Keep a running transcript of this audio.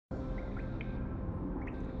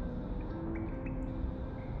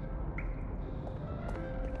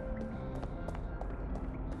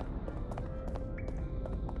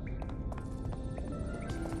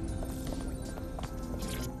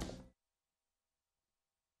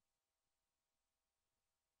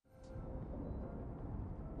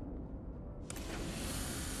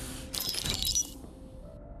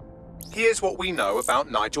Here's what we know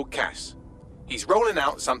about Nigel Cass. He's rolling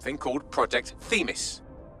out something called Project Themis.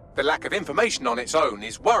 The lack of information on its own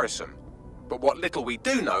is worrisome, but what little we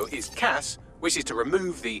do know is Cass wishes to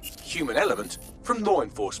remove the human element from law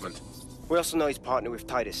enforcement. We also know he's partnered with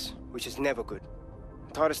Titus, which is never good.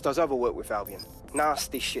 Titus does other work with Albion.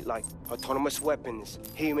 Nasty shit like autonomous weapons,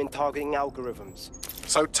 human targeting algorithms.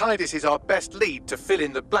 So Titus is our best lead to fill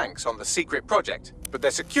in the blanks on the secret project, but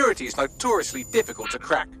their security is notoriously difficult to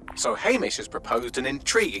crack. So Hamish has proposed an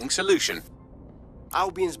intriguing solution.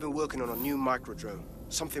 Albion's been working on a new microdrone,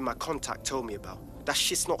 something my contact told me about. That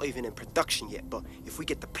shit's not even in production yet, but if we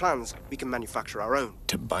get the plans, we can manufacture our own.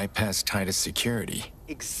 To bypass Titus security?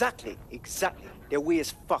 Exactly. They're weird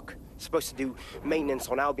as fuck. Supposed to do maintenance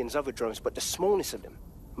on Albion's other drones, but the smallness of them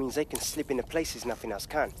means they can slip into places nothing else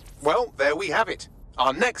can. Well, there we have it.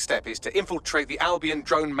 Our next step is to infiltrate the Albion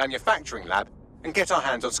drone manufacturing lab and get our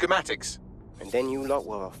hands on schematics. And then you lot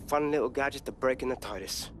will have a fun little gadget to break in the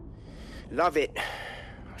Titus. Love it.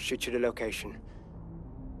 I'll shoot you the location.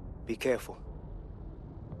 Be careful.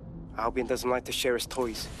 Albion doesn't like to share his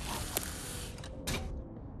toys.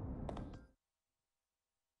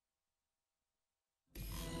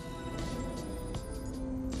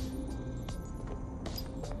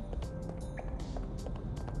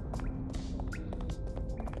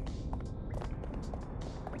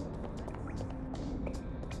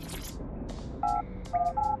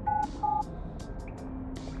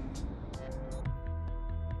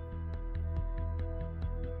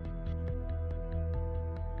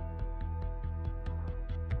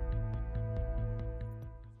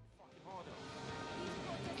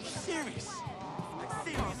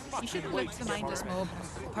 You should look to mind us more.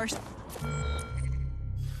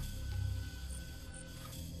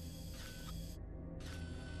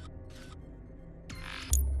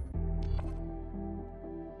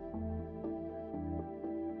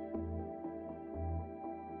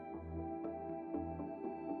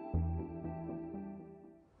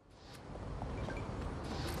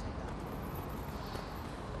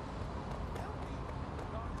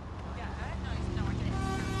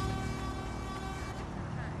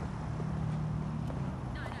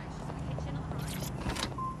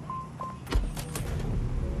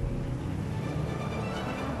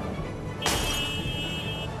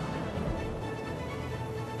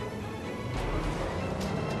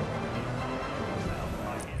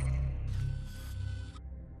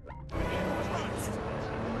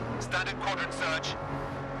 Standard quadrant search.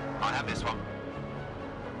 I have this one.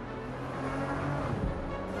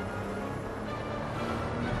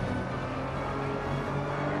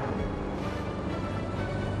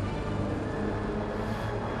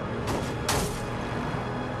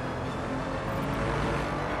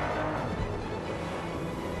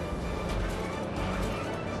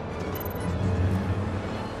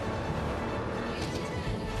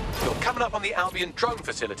 You're coming up on the Albion drone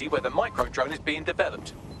facility where the micro-drone is being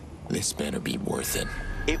developed. This better be worth it.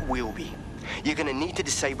 It will be. You're gonna need to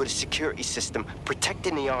disable the security system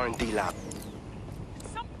protecting the R&D lab.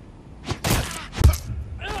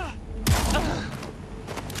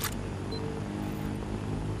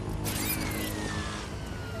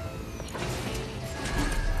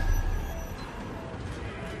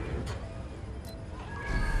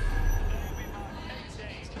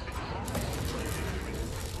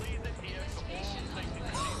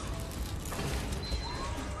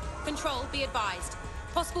 Control, be advised.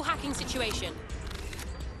 Possible hacking situation.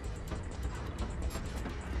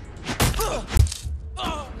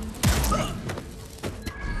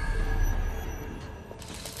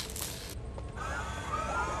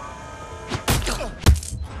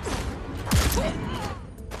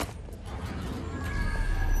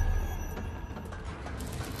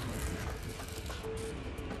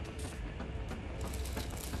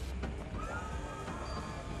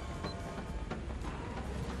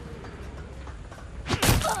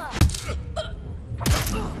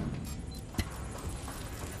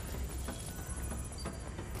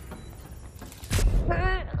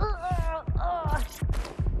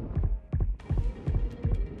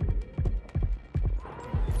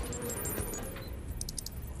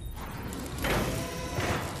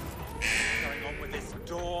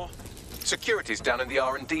 Security's down in the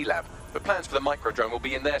R&D lab. The plans for the microdrone will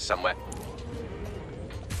be in there somewhere.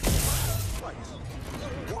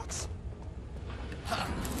 What?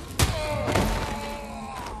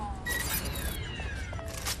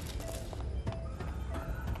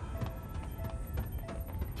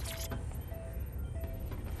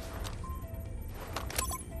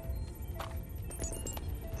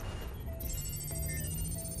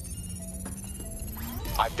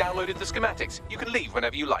 I've downloaded the schematics. You can leave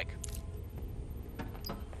whenever you like.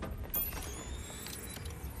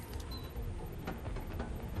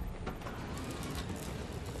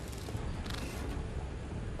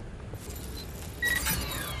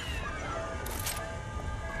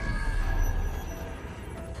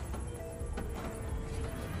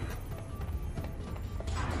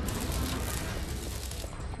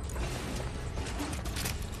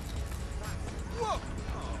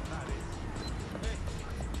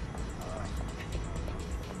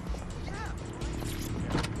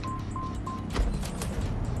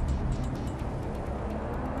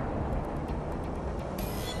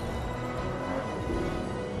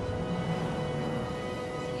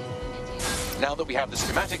 Now that we have the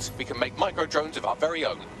schematics, we can make micro-drones of our very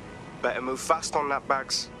own. Better move fast on that,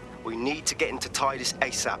 Bags. We need to get into Titus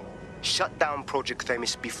ASAP. Shut down Project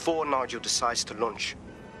Themis before Nigel decides to launch.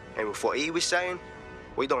 And with what he was saying,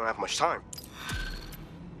 we don't have much time.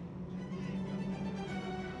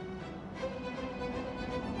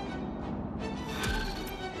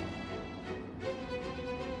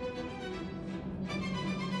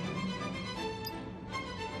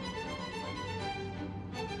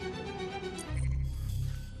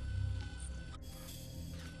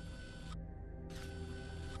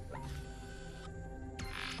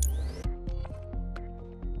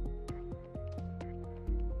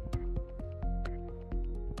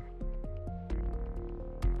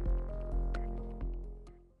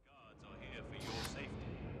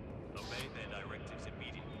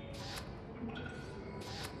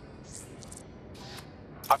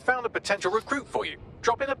 I found a potential recruit for you.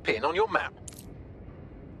 Drop in a pin on your map.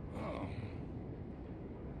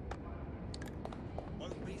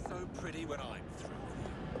 Won't be so pretty when I'm through.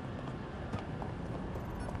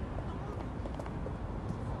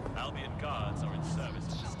 Albion guards are in service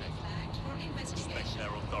to the state. Respect their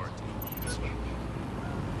authority.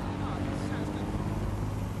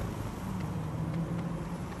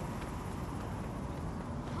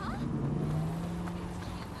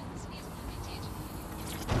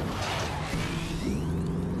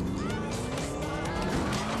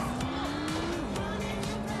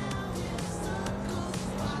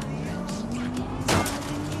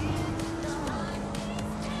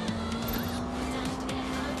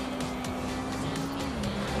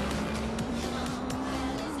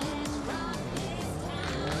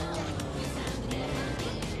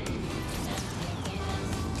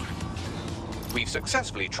 We've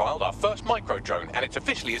successfully trialed our first micro-drone, and it's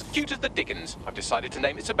officially as cute as the dickens. I've decided to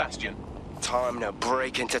name it Sebastian. Time to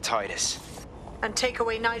break into Titus. And take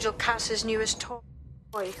away Nigel Cass's newest toy,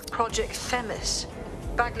 Project Themis.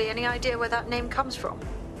 Bagley, any idea where that name comes from?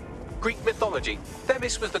 Greek mythology.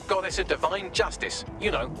 Themis was the goddess of divine justice. You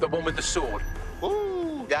know, the one with the sword.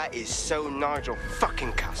 Ooh, that is so Nigel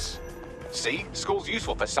fucking Cass. See? School's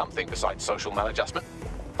useful for something besides social maladjustment.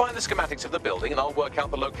 Find the schematics of the building and I'll work out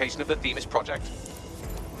the location of the Themis project.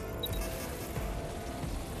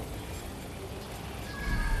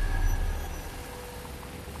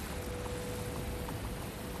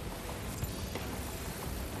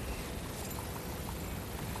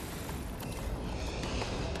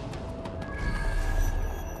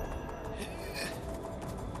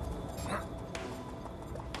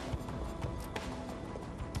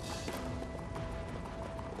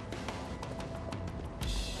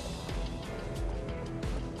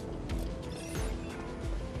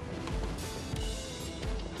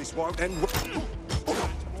 This won't end well.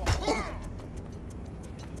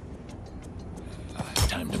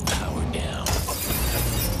 Time to power down.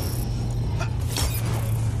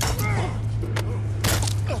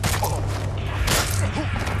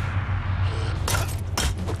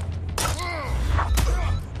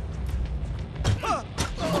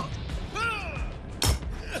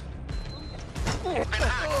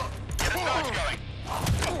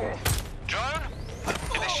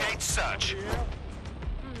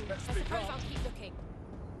 Profile, keep looking.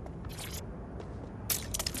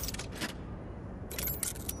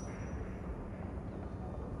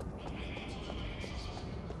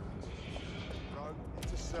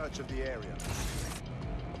 It's a search of the area.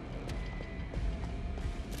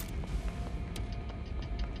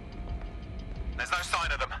 There's no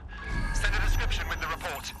sign of them. Send a description with the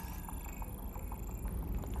report.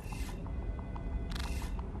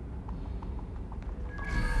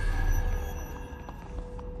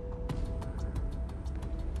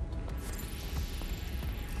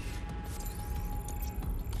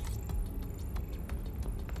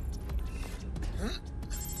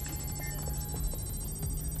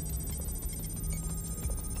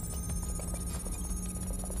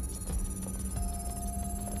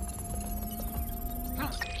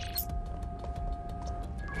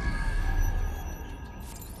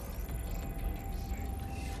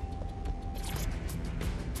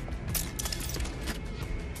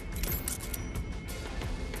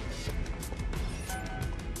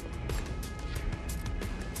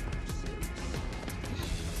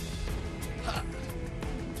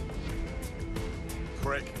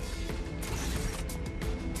 Prick.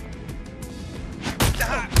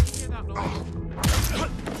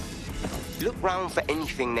 Look round for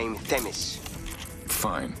anything named Themis.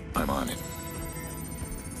 Fine, I'm on it.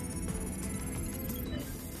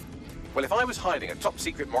 Well, if I was hiding a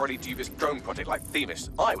top-secret, morally dubious drone project like Themis,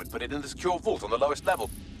 I would put it in the secure vault on the lowest level.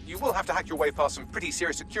 You will have to hack your way past some pretty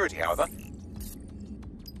serious security, however.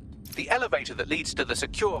 the elevator that leads to the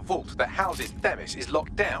secure vault that houses Themis is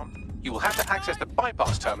locked down, you will have to access the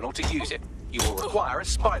bypass terminal to use it. You will require a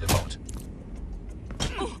spider bot.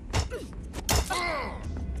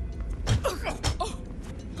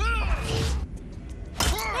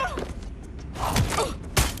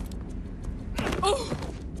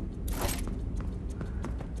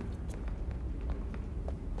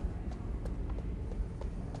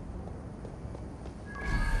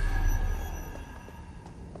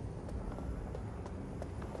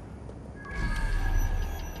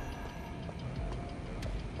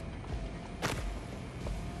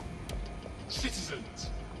 Citizens,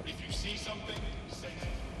 if you see something, say it.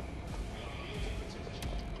 We are here to protect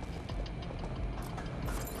you.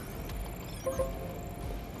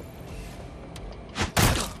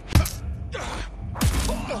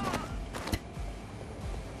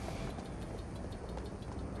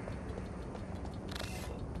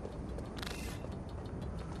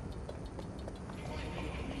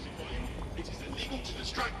 It is illegal to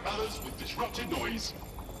distract others with disruptive noise.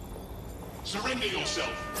 Surrender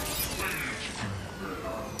yourself.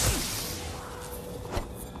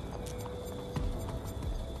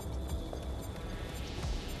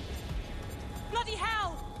 Bloody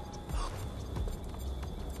hell!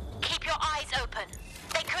 Keep your eyes open.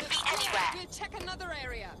 They could be anywhere. We'll check another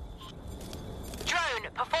area.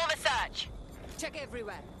 Drone, perform a search. Check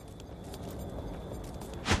everywhere.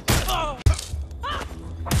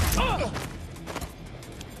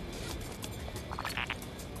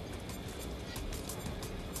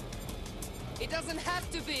 It doesn't have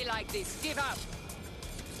to be like this. Give up.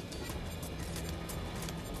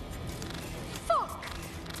 Fuck!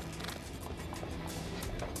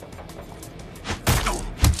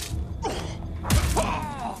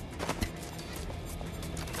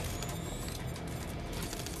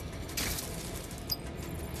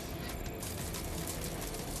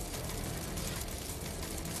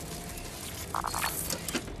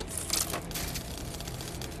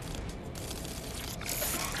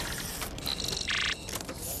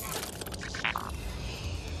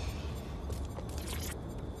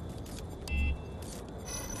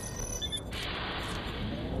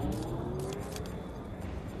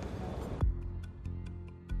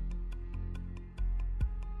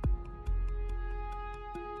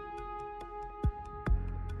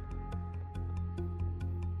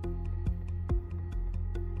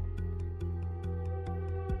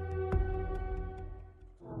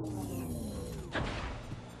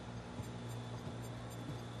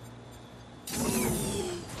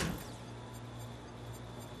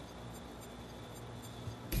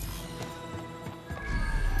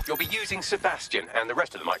 You'll be using Sebastian and the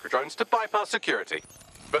rest of the microdrones to bypass security.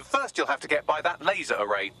 But first you'll have to get by that laser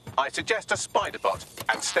array. I suggest a spider bot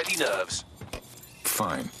and steady nerves.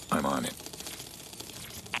 Fine, I'm on it.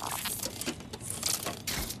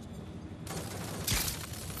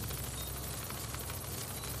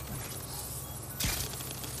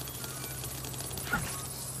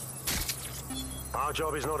 Our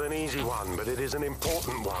job is not an easy one, but it is an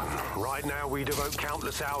important one. Right now, we devote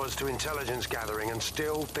countless hours to intelligence gathering, and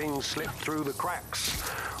still things slip through the cracks.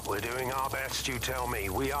 We're doing our best, you tell me.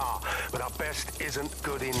 We are, but our best isn't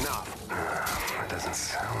good enough. That doesn't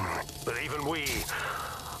sound... But even we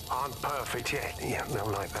aren't perfect yet. Yeah, no,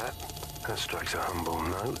 like that. That strikes a humble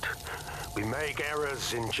note. We make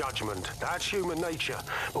errors in judgment. That's human nature,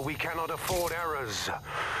 but we cannot afford errors.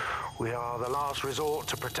 We are the last resort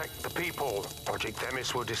to protect the people. Project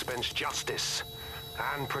Themis will dispense justice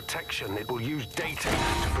and protection. It will use data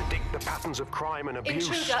to predict the patterns of crime and abuse.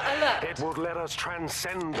 Intruder alert. It will let us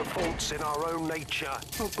transcend the faults in our own nature.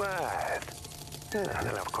 Not bad. Yeah,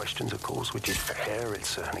 they'll have questions, of course, which is fair.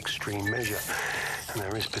 It's an extreme measure, and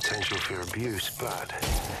there is potential for abuse, but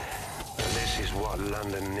this is what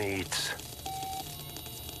London needs.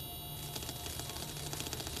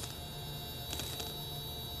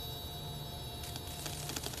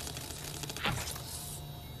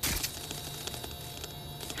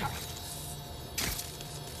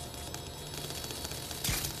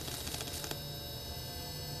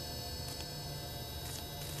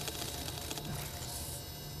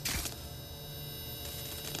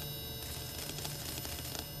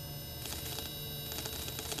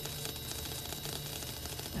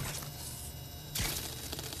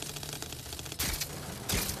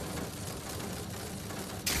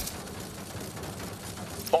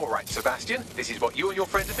 All right, Sebastian, this is what you and your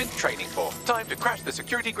friend have been training for. Time to crash the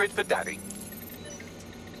security grid for Daddy.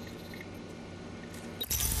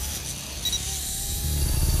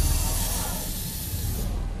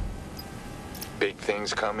 Big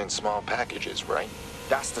things come in small packages, right?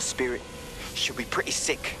 That's the spirit. She'll be pretty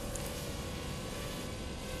sick.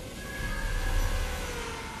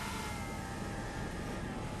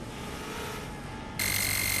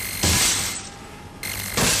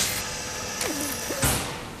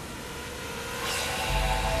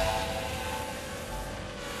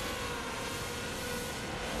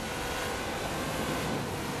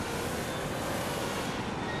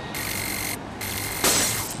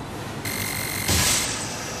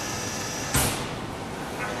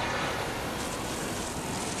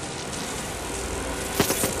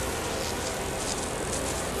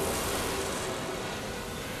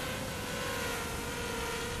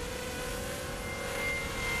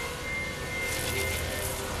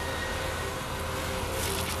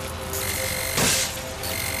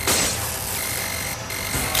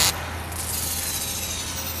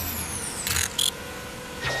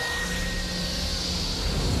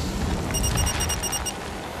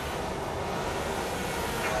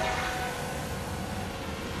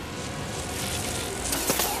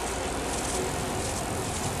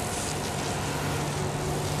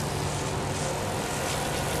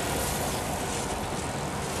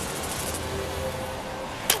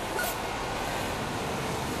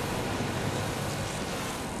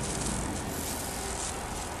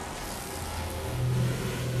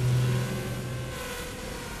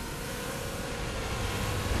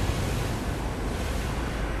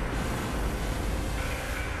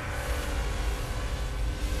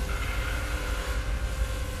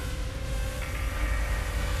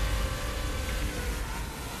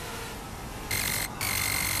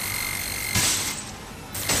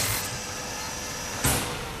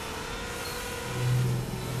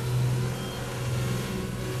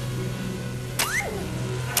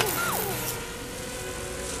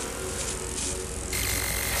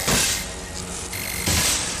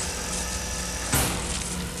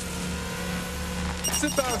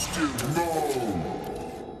 Bastion mode!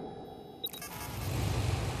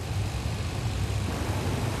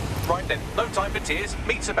 Right then, no time for tears.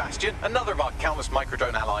 Meet Sebastian, another of our countless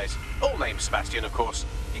microdrone allies. All named Sebastian, of course.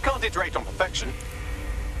 You can't iterate on perfection.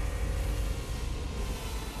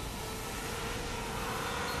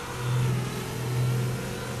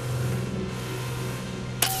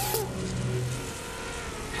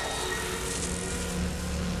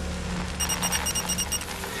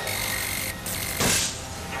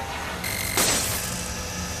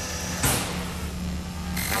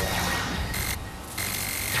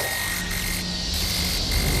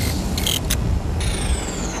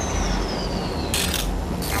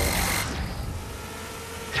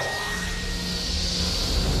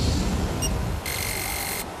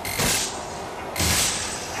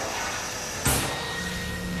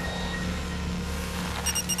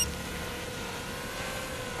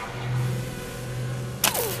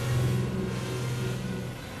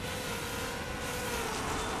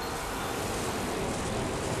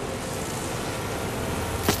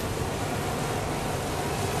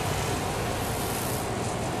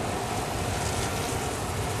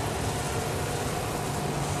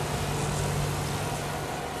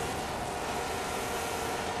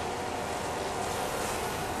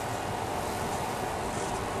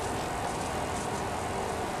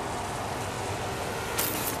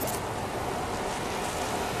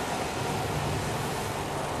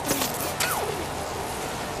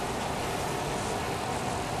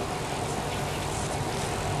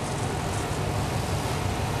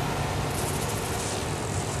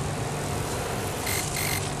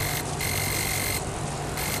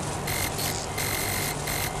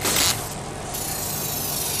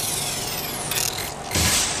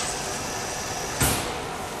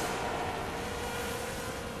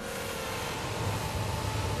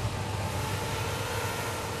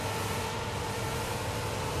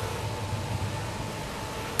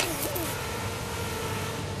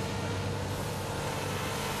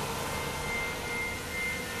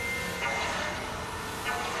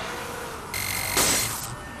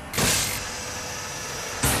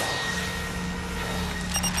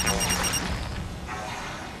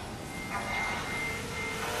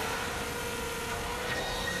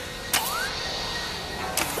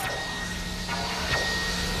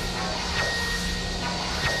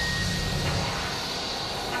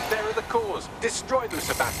 Cause. Destroy them,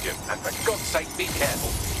 Sebastian, and for God's sake, be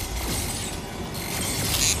careful.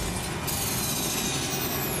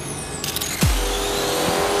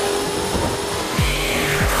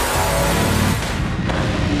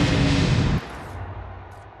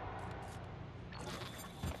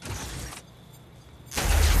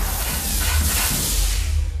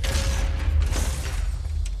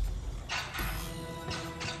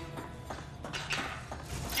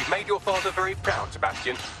 Made your father very proud,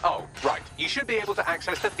 Sebastian. Oh, right. You should be able to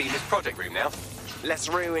access the Themis project room now. Let's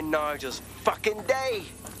ruin Nigel's fucking day!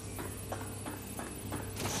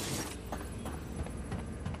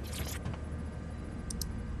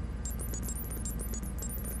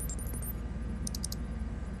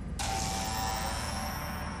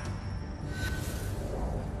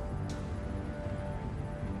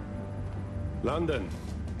 London,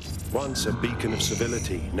 once a beacon of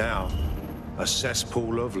civility, now a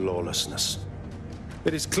cesspool of lawlessness.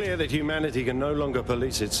 It is clear that humanity can no longer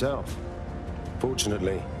police itself.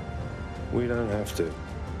 Fortunately, we don't have to.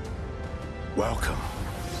 Welcome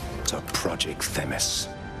to Project Themis.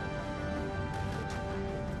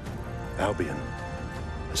 Albion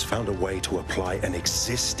has found a way to apply an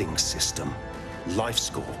existing system,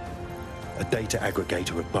 LifeScore, a data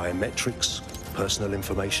aggregator of biometrics, personal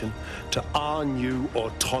information, to our new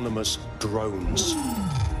autonomous drones.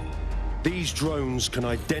 These drones can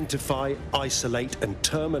identify, isolate, and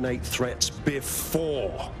terminate threats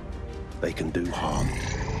before they can do harm.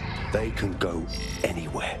 They can go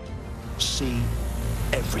anywhere, see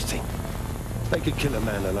everything. They could kill a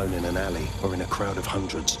man alone in an alley or in a crowd of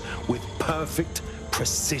hundreds with perfect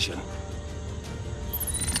precision.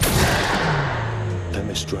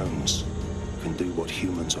 Themis drones can do what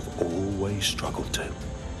humans have always struggled to.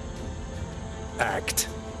 Act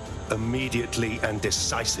immediately and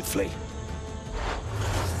decisively.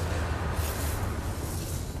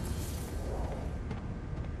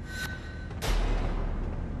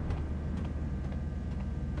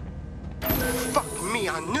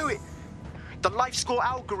 I knew it! The LifeScore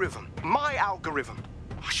algorithm. My algorithm.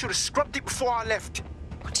 I should have scrubbed it before I left.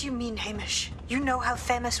 What do you mean, Hamish? You know how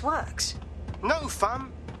Themis works? No,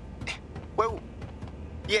 fam. Well,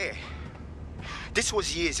 yeah. This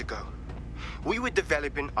was years ago. We were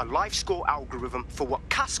developing a LifeScore algorithm for what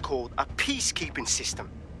Cass called a peacekeeping system.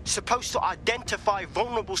 Supposed to identify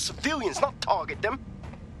vulnerable civilians, not target them.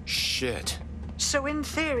 Shit. So in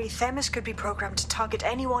theory, Themis could be programmed to target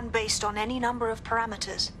anyone based on any number of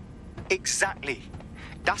parameters. Exactly.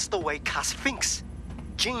 That's the way Cass thinks.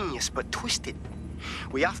 Genius, but twisted.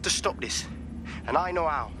 We have to stop this. And I know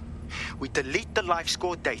how. We delete the life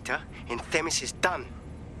score data, and Themis is done.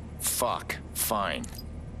 Fuck. Fine.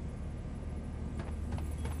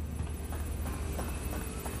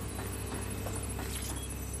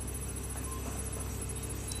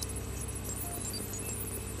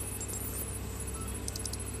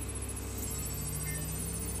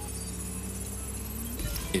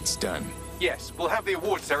 It's done. Yes, we'll have the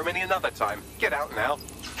award ceremony another time. Get out now.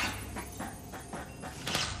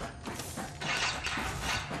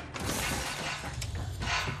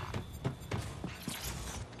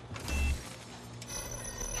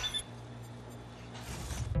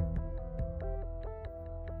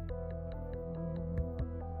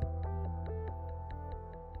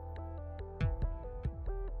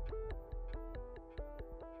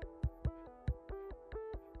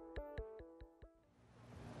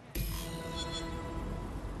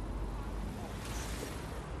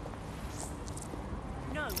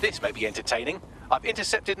 This may be entertaining. I've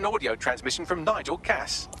intercepted an audio transmission from Nigel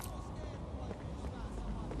Cass.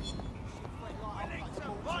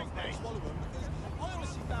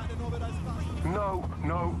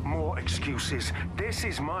 No more excuses. This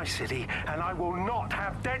is my city, and I will not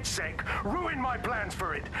have DedSec ruin my plans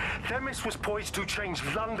for it. Themis was poised to change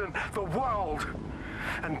London, the world.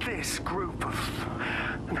 And this group of...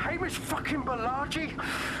 And Hamish fucking Balaji?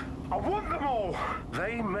 I want them all.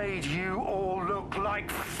 They made you all look like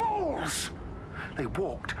fools. They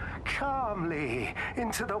walked calmly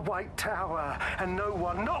into the White Tower, and no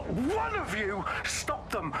one, not one of you,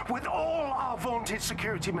 stopped them with all our vaunted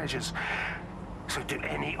security measures. So do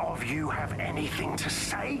any of you have anything to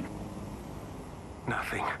say?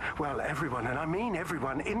 Nothing. Well, everyone, and I mean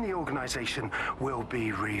everyone in the organization, will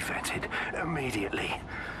be revetted immediately.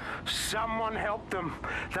 Someone help them,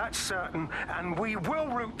 that's certain, and we will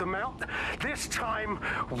root them out. This time,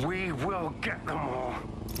 we will get them all.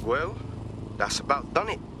 Well, that's about done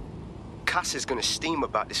it. Cass is gonna steam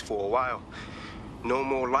about this for a while. No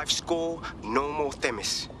more life score, no more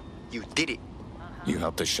Themis. You did it. You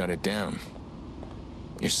helped us shut it down.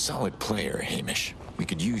 You're a solid player, Hamish. We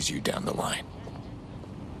could use you down the line.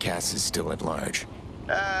 Cass is still at large.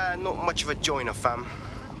 Not much of a joiner, fam.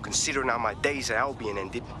 Considering how my days at Albion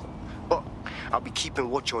ended. But I'll be keeping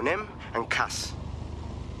watch on them and Cass.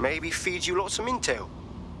 Maybe feed you lots of intel.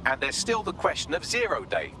 And there's still the question of Zero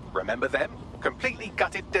Day. Remember them? Completely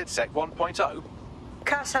gutted DedSec 1.0.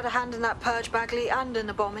 Cass had a hand in that purge, Bagley, and in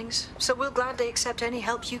the bombings. So we'll gladly accept any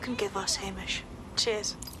help you can give us, Hamish.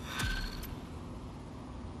 Cheers.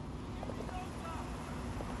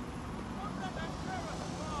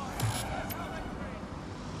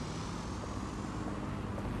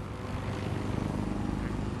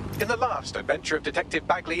 In the last adventure of Detective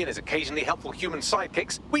Bagley and his occasionally helpful human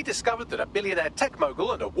sidekicks, we discovered that a billionaire tech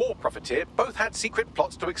mogul and a war profiteer both had secret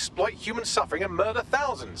plots to exploit human suffering and murder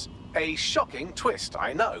thousands. A shocking twist,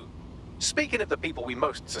 I know. Speaking of the people we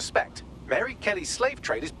most suspect, Mary Kelly's slave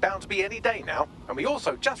trade is bound to be any day now, and we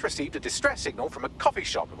also just received a distress signal from a coffee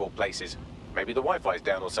shop of all places. Maybe the Wi-Fi's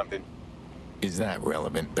down or something. Is that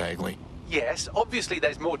relevant, Bagley? Yes, obviously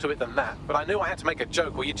there's more to it than that, but I knew I had to make a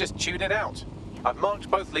joke or you'd just tune it out. I've marked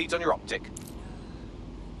both leads on your optic.